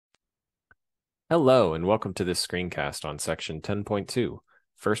Hello, and welcome to this screencast on section 10.2,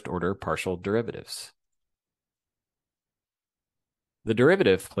 first-order partial derivatives. The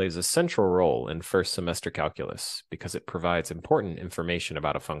derivative plays a central role in first semester calculus because it provides important information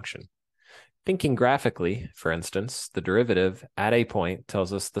about a function. Thinking graphically, for instance, the derivative at a point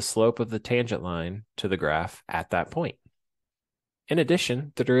tells us the slope of the tangent line to the graph at that point. In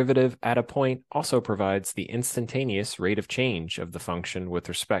addition, the derivative at a point also provides the instantaneous rate of change of the function with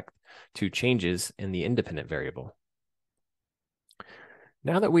respect to changes in the independent variable.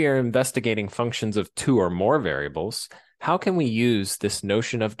 Now that we are investigating functions of two or more variables, how can we use this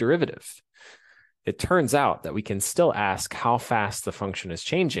notion of derivative? It turns out that we can still ask how fast the function is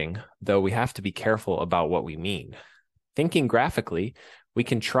changing, though we have to be careful about what we mean. Thinking graphically, we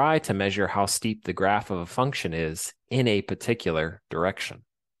can try to measure how steep the graph of a function is in a particular direction.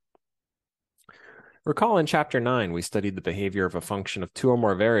 Recall in Chapter 9, we studied the behavior of a function of two or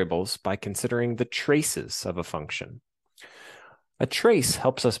more variables by considering the traces of a function. A trace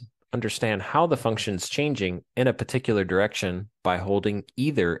helps us understand how the function is changing in a particular direction by holding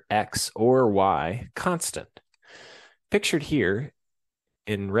either x or y constant. Pictured here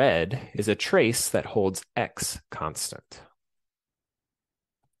in red is a trace that holds x constant.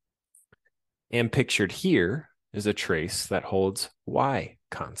 And pictured here is a trace that holds y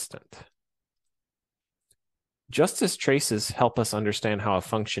constant. Just as traces help us understand how a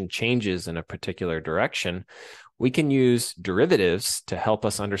function changes in a particular direction, we can use derivatives to help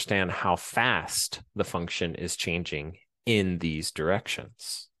us understand how fast the function is changing in these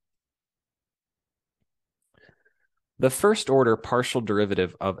directions. The first-order partial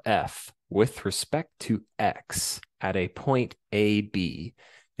derivative of f with respect to x at a point a, b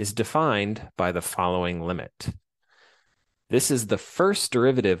is defined by the following limit. This is the first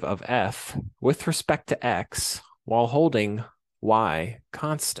derivative of f with respect to x while holding y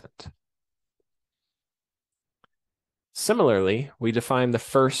constant. Similarly, we define the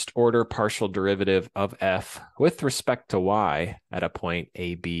first-order partial derivative of f with respect to y at a point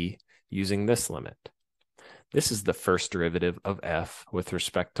ab using this limit. This is the first derivative of f with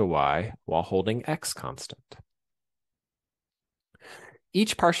respect to y while holding x constant.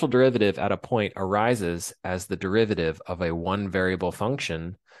 Each partial derivative at a point arises as the derivative of a one-variable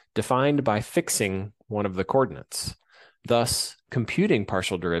function defined by fixing one of the coordinates. Thus, computing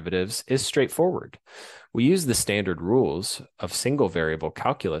partial derivatives is straightforward. We use the standard rules of single-variable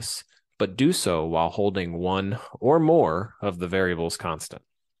calculus, but do so while holding one or more of the variables constant.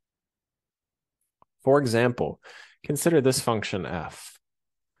 For example, consider this function f.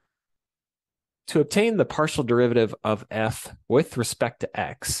 To obtain the partial derivative of f with respect to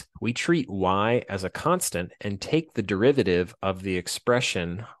x, we treat y as a constant and take the derivative of the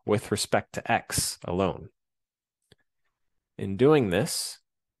expression with respect to x alone. In doing this,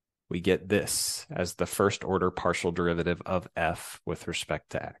 we get this as the first-order partial derivative of f with respect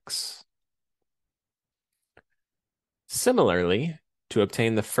to x. Similarly, to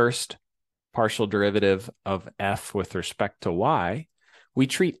obtain the first partial derivative of f with respect to y, we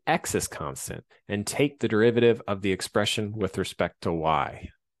treat x as constant and take the derivative of the expression with respect to y.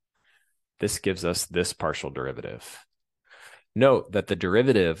 This gives us this partial derivative. Note that the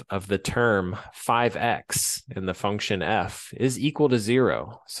derivative of the term 5x in the function f is equal to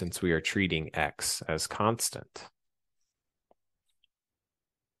 0 since we are treating x as constant.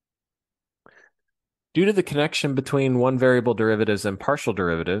 Due to the connection between one-variable derivatives and partial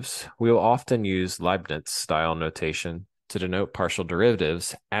derivatives, we will often use Leibniz-style notation to denote partial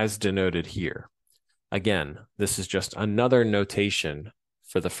derivatives as denoted here. Again, this is just another notation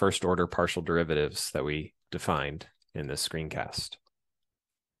for the first-order partial derivatives that we defined in this screencast.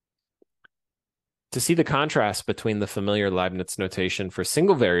 To see the contrast between the familiar Leibniz notation for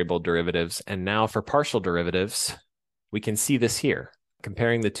single-variable derivatives and now for partial derivatives, we can see this here,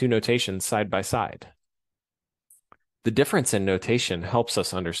 comparing the two notations side by side. The difference in notation helps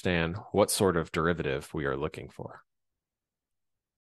us understand what sort of derivative we are looking for.